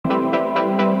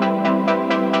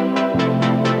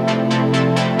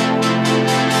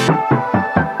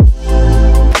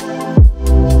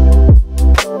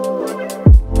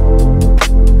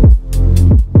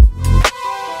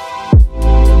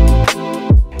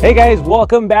Hey guys,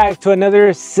 welcome back to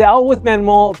another Sell with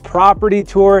Manuel property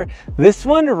tour. This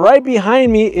one right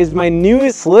behind me is my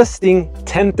newest listing,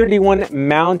 1031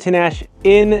 Mountain Ash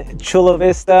in Chula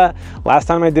Vista. Last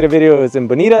time I did a video, it was in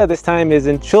Bonita. This time is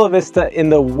in Chula Vista in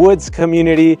the Woods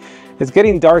community. It's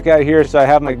getting dark out here, so I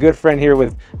have my good friend here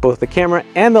with both the camera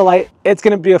and the light. It's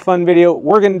gonna be a fun video.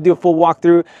 We're gonna do a full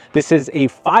walkthrough. This is a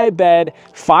 5-bed,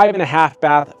 5.5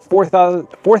 bath,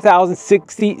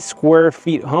 4,060 square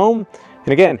feet home.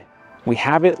 And again, we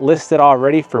have it listed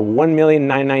already for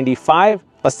 $1,995,000.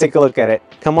 Let's take a look at it.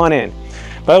 Come on in.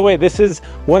 By the way, this is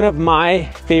one of my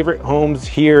favorite homes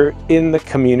here in the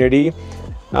community.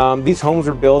 These homes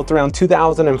were built around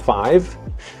 2005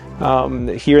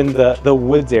 here in the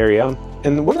Woods area.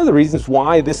 And one of the reasons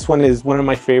why this one is one of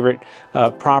my favorite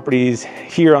properties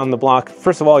here on the block,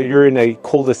 first of all, you're in a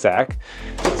cul-de-sac.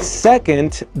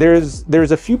 Second,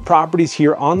 there's a few properties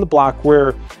here on the block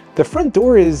where the front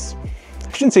door is,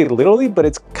 I shouldn't say literally, but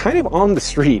it's kind of on the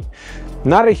street.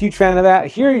 Not a huge fan of that.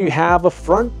 Here you have a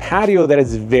front patio that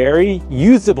is very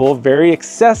usable, very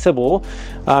accessible.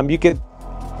 You could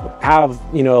have,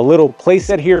 you know, a little play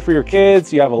set here for your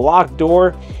kids. You have a locked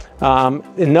door.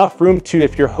 Enough room to,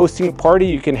 if you're hosting a party,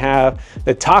 you can have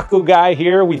the taco guy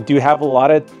here. We do have a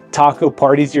lot of taco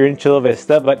parties here in Chula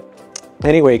Vista, but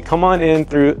anyway, come on in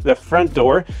through the front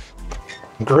door.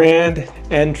 Grand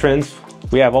entrance.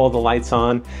 We have all the lights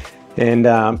on. And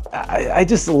I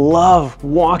just love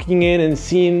walking in and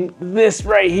seeing this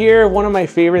right here. One of my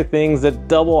favorite things, the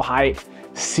double height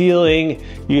ceiling.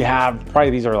 You have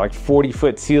probably, these are like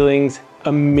 40-foot ceilings.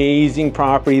 Amazing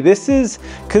property. This is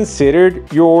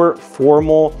considered your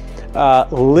formal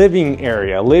living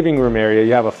room area.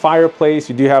 You have a fireplace.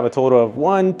 You do have a total of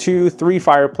 1, 2, 3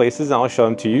 fireplaces. I'll show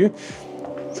them to you.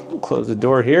 So we'll close the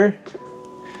door here.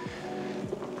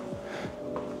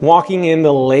 Walking in,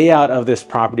 the layout of this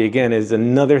property again is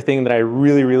another thing that I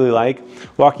really like.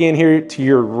 Walking in here to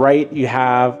your right, you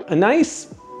have a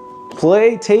nice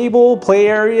play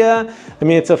area. I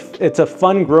mean, it's a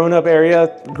fun grown-up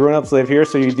area. Grown-ups live here,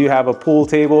 so you do have a pool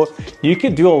table. You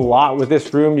could do a lot with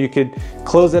this room. You could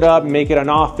close it up, make it an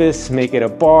office, make it a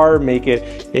bar, make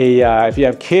it a, if you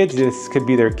have kids, this could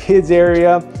be their kids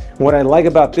area. What I like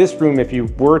about this room, if you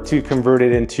were to convert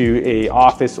it into a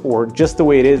office or just the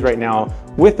way it is right now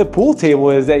with the pool table,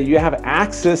 is that you have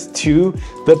access to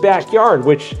the backyard,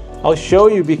 which I'll show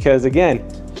you, because again,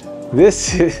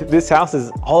 this house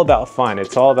is all about fun.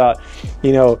 It's all about,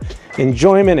 you know,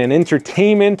 enjoyment and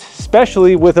entertainment,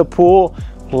 especially with a pool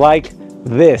like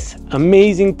this.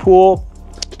 Amazing pool.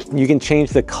 You can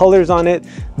change the colors on it.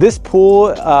 This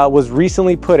pool was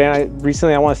recently put in. I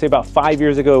want to say about 5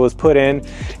 years ago it was put in,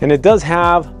 and it does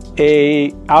have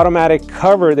a automatic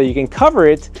cover that you can cover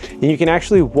it, and you can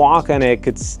actually walk on it.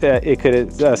 It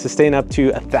could sustain up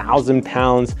to 1,000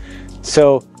 pounds.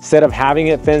 So instead of having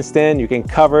it fenced in, you can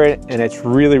cover it, and it's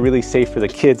really safe for the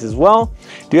kids as well.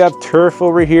 Do you have turf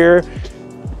over here?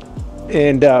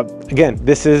 And again,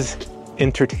 this is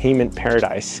entertainment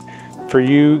paradise. For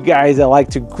you guys that like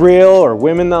to grill, or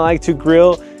women that like to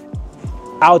grill,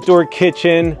 outdoor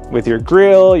kitchen with your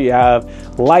grill. You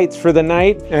have lights for the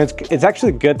night, and it's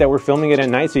actually good that we're filming it at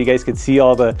night so you guys could see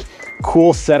all the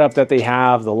cool setup that they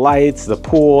have, the lights, the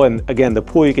pool. And again, the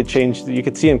pool, you could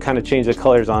see them kind of change the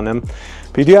colors on them.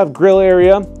 But you do have grill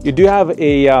area. You do have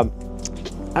a I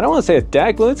don't want to say a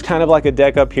deck, but it's kind of like a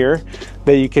deck up here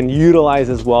that you can utilize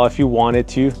as well if you wanted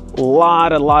to. A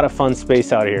lot of fun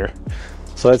space out here.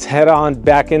 So let's head on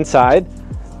back inside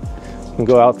and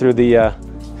go out through the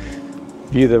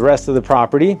view the rest of the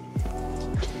property.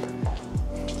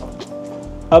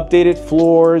 Updated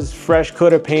floors, fresh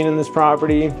coat of paint in this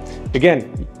property.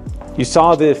 Again, you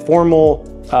saw the formal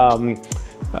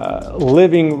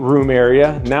living room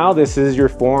area. Now this is your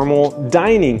formal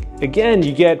dining. Again,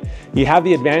 you have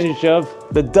the advantage of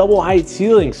the double height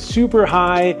ceiling, super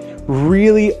high,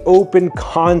 really open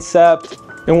concept.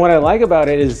 And what I like about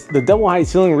it is the double height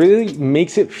ceiling really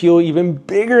makes it feel even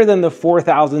bigger than the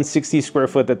 4,060 square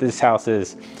foot that this house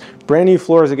is. Brand new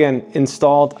floors, again,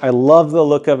 installed. I love the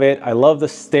look of it. I love the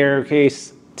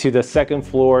staircase to the second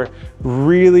floor.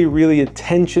 Really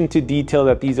attention to detail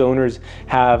that these owners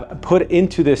have put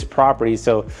into this property.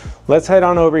 So let's head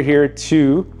on over here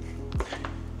to,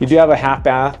 you do have a half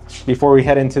bath. Before we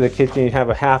head into the kitchen, you have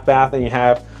a half bath, and you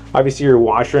have obviously your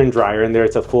washer and dryer in there.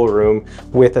 It's a full room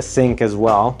with a sink as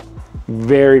well.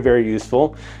 Very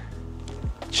useful.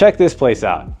 Check this place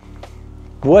out.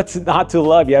 What's not to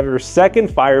love? You have your second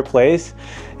fireplace,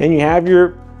 and you have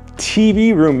your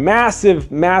TV room, massive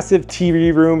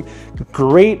TV room.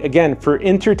 Great, again, for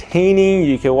entertaining.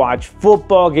 You can watch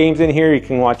football games in here, you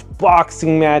can watch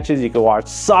boxing matches, you can watch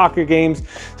soccer games.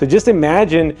 So just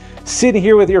imagine sitting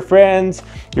here with your friends,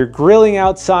 you're grilling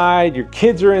outside, your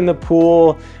kids are in the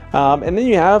pool, and then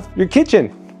you have your kitchen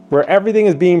where everything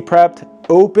is being prepped,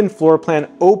 open floor plan,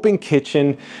 open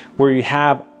kitchen, where you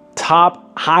have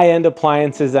top high-end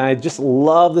appliances. And I just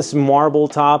love this marble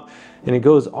top, and it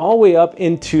goes all the way up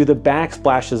into the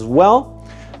backsplash as well.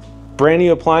 Brand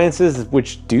new appliances,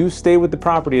 which do stay with the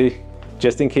property,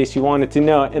 just in case you wanted to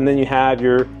know. And then you have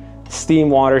your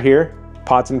steam water here,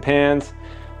 pots and pans.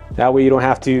 That way you don't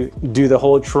have to do the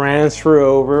whole transfer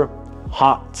over.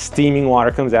 Hot steaming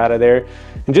water comes out of there.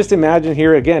 And just imagine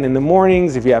here again, in the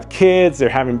mornings, if you have kids, they're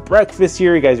having breakfast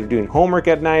here, you guys are doing homework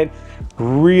at night.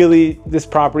 Really, this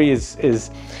property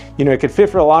is, you know, it could fit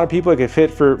for a lot of people. It could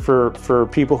fit for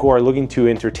people who are looking to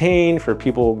entertain, for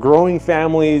people growing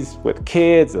families with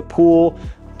kids, the pool,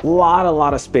 a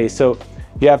lot of space. So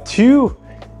you have two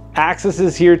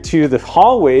accesses here to the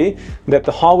hallway, that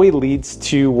the hallway leads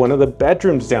to one of the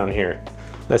bedrooms down here.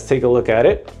 Let's take a look at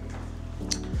it.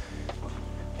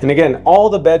 And again, all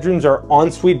the bedrooms are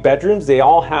ensuite bedrooms. They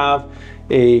all have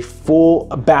a full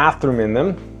bathroom in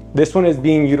them. This one is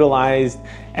being utilized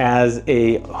as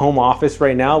a home office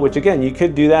right now, which again, you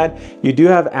could do that. You do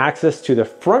have access to the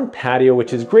front patio,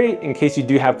 which is great in case you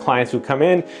do have clients who come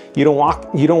in. You don't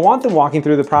want them walking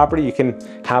through the property. You can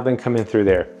have them come in through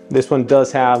there. This one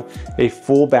does have a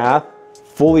full bath,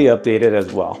 fully updated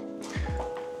as well.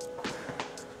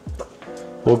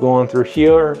 We'll go on through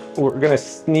here. We're gonna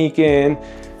sneak in.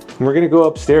 We're gonna go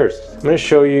upstairs. I'm gonna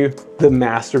show you the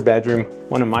master bedroom,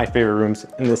 one of my favorite rooms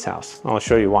in this house. I'll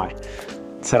show you why.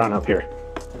 Let's head on up here.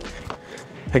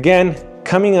 Again,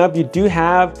 coming up, you do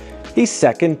have a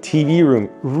second TV room.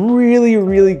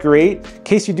 Really great. In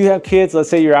case you do have kids, let's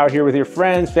say you're out here with your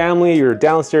friends, family, you're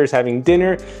downstairs having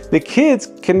dinner. The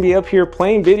kids can be up here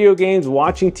playing video games,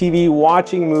 watching TV,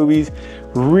 watching movies.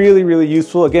 Really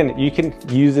useful. Again, you can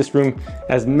use this room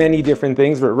as many different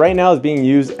things, but right now it's being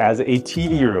used as a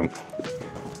TV room.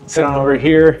 Sit on over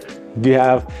here. You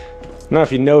have, I don't know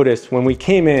if you noticed, when we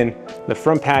came in, the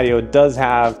front patio does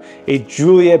have a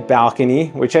Juliet balcony,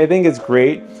 which I think is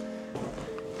great.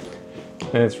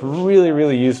 And it's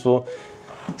really useful.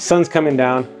 Sun's coming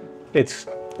down. It's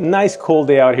a nice cold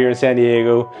day out here in San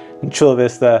Diego, in Chula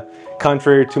Vista,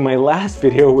 contrary to my last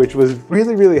video, which was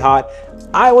really hot.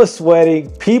 I was sweating,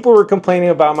 people were complaining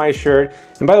about my shirt.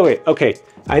 And by the way, okay,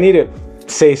 I need to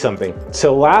say something.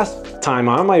 So last time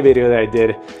on my video that I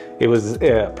did, it was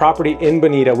a property in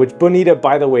Bonita, which Bonita,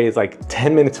 by the way, is like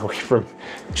 10 minutes away from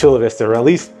Chula Vista, or at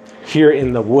least here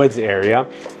in the woods area.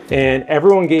 And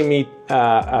everyone gave me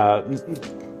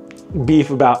beef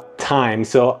about time.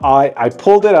 So I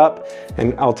pulled it up,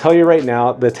 and I'll tell you right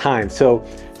now the time. So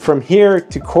from here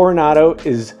to Coronado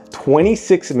is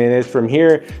 26 minutes, from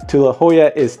here to La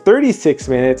Jolla is 36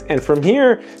 minutes, and from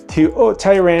here to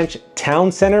Otay Ranch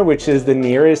Town Center, which is the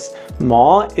nearest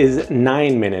mall, is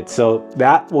 9 minutes. So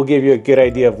that will give you a good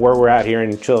idea of where we're at here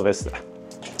in Chula Vista.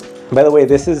 By the way,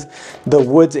 this is the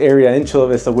woods area in Chula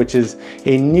Vista, which is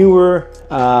a newer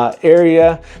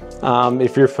area.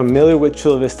 If you're familiar with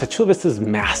Chula Vista is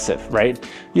massive, right?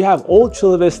 You have Old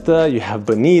Chula Vista, you have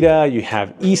Bonita, you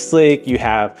have East Lake, you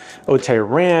have Otay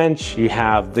Ranch, you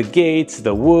have the gates,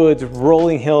 the woods,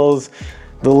 rolling hills.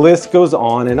 The list goes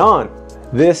on and on.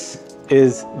 This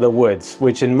is the woods,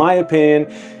 which in my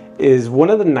opinion is one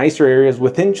of the nicer areas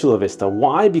within Chula Vista.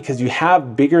 Why? Because you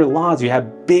have bigger lots, you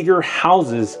have bigger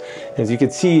houses. As you can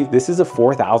see, this is a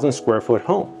 4,000 square foot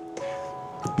home.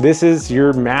 This is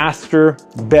your master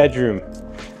bedroom.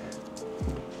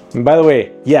 And by the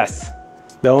way, yes,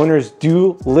 the owners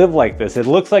do live like this. It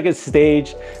looks like it's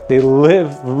staged. They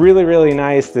live really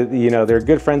nice. You know, they're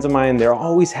good friends of mine. They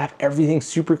always have everything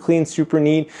super clean, super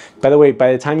neat. By the way,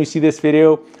 by the time you see this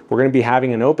video, we're gonna be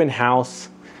having an open house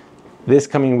this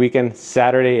coming weekend,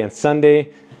 Saturday and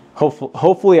Sunday.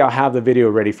 Hopefully I'll have the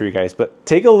video ready for you guys, but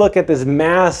take a look at this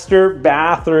master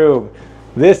bathroom.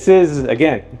 This is,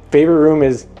 again, favorite room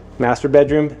is master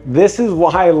bedroom. This is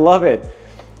why I love it.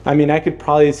 I mean, I could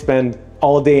probably spend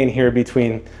all day in here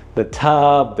between the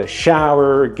tub, the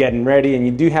shower, getting ready, and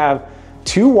you do have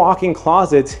two walk-in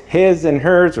closets, his and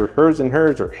hers, or hers and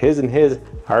hers, or his and his,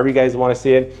 however you guys want to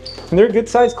see it. And they're good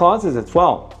sized closets as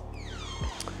well.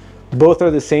 Both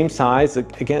are the same size.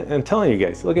 Again, I'm telling you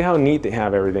guys, look at how neat they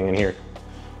have everything in here.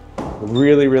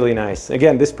 Really nice.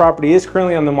 Again, this property is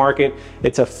currently on the market.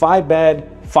 It's a 5-bed,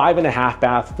 5.5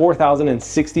 bath,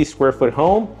 4,060 square foot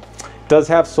home. It does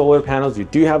have solar panels. You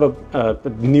do have a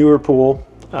newer pool,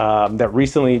 that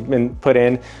recently been put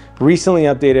in, recently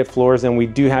updated floors, and we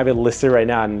do have it listed right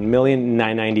now at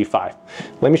 $1,995,000.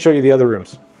 Let me show you the other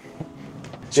rooms.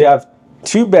 So you have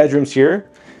 2 bedrooms here.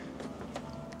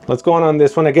 Let's go on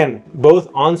this one. Again, both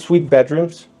ensuite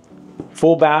bedrooms,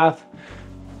 full bath,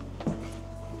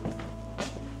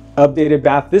 updated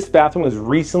bath. This bathroom was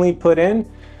recently put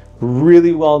in,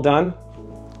 really well done.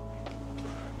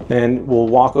 And we'll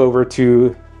walk over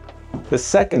to the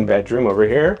second bedroom over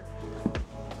here.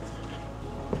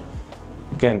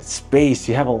 Again, space,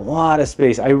 you have a lot of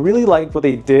space. I really like what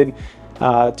they did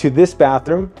to this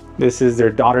bathroom. This is their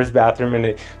daughter's bathroom, and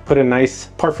they put a nice,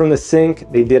 apart from the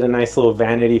sink, they did a nice little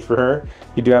vanity for her.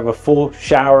 You do have a full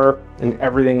shower and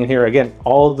everything in here. Again,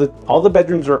 all the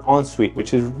bedrooms are ensuite,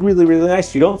 which is really, really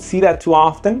nice. You don't see that too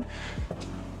often,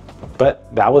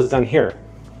 but that was done here.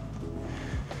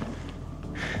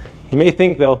 You may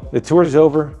think though, the tour is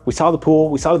over. We saw the pool,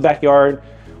 we saw the backyard,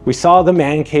 we saw the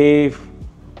man cave,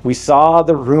 we saw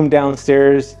the room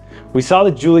downstairs, we saw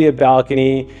the Juliet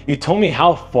balcony. You told me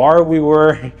how far we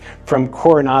were from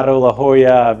Coronado, La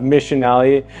Jolla, Mission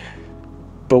Alley.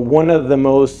 But one of the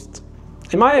most,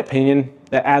 in my opinion,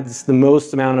 that adds the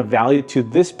most amount of value to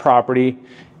this property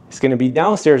is going to be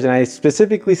downstairs. And I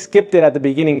specifically skipped it at the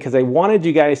beginning because I wanted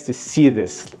you guys to see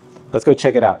this. Let's go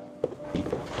check it out. You're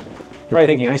probably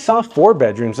thinking, I saw 4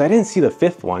 bedrooms. I didn't see the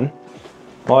 5th one.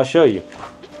 Well, I'll show you.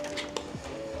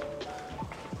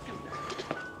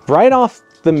 Right off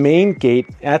the main gate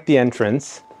at the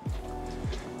entrance,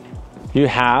 you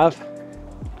have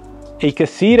a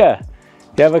casita.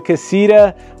 You have a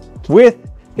casita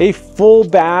with a full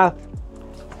bath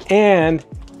and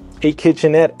a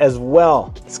kitchenette as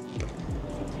well.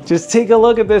 Just take a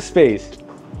look at this space.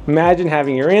 Imagine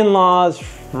having your in-laws,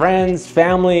 friends,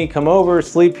 family come over,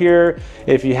 sleep here.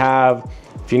 If you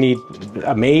need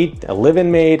a maid, a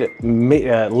live-in maid,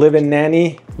 live-in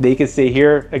nanny, they could stay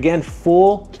here. Again,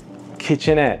 full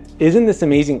kitchenette. Isn't this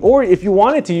amazing? Or if you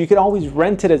wanted to, you could always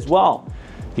rent it as well.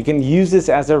 You can use this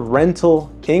as a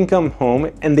rental income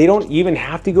home, and they don't even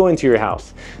have to go into your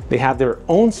house. They have their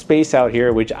own space out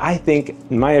here, which I think,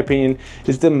 in my opinion,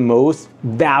 is the most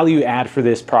value add for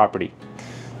this property.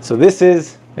 So this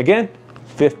is, again,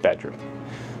 5th bedroom.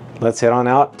 Let's head on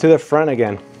out to the front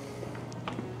again.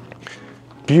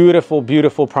 Beautiful,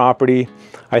 beautiful property.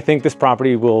 I think this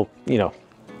property will,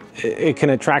 it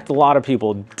can attract a lot of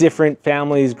people, different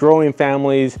families, growing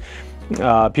families,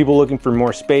 people looking for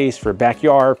more space, for a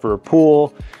backyard, for a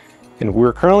pool. And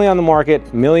we're currently on the market,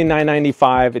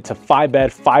 $1,995,000. It's a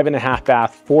 5-bed, 5.5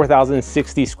 bath,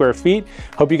 4,060 square feet.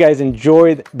 Hope you guys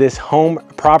enjoyed this home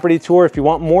property tour. If you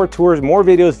want more tours, more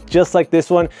videos just like this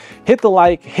one, hit the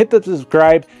like, hit the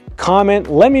subscribe, comment,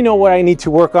 let me know what I need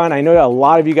to work on. I know a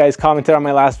lot of you guys commented on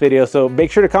my last video, so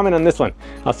make sure to comment on this one.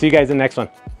 I'll see you guys in the next one.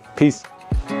 Peace.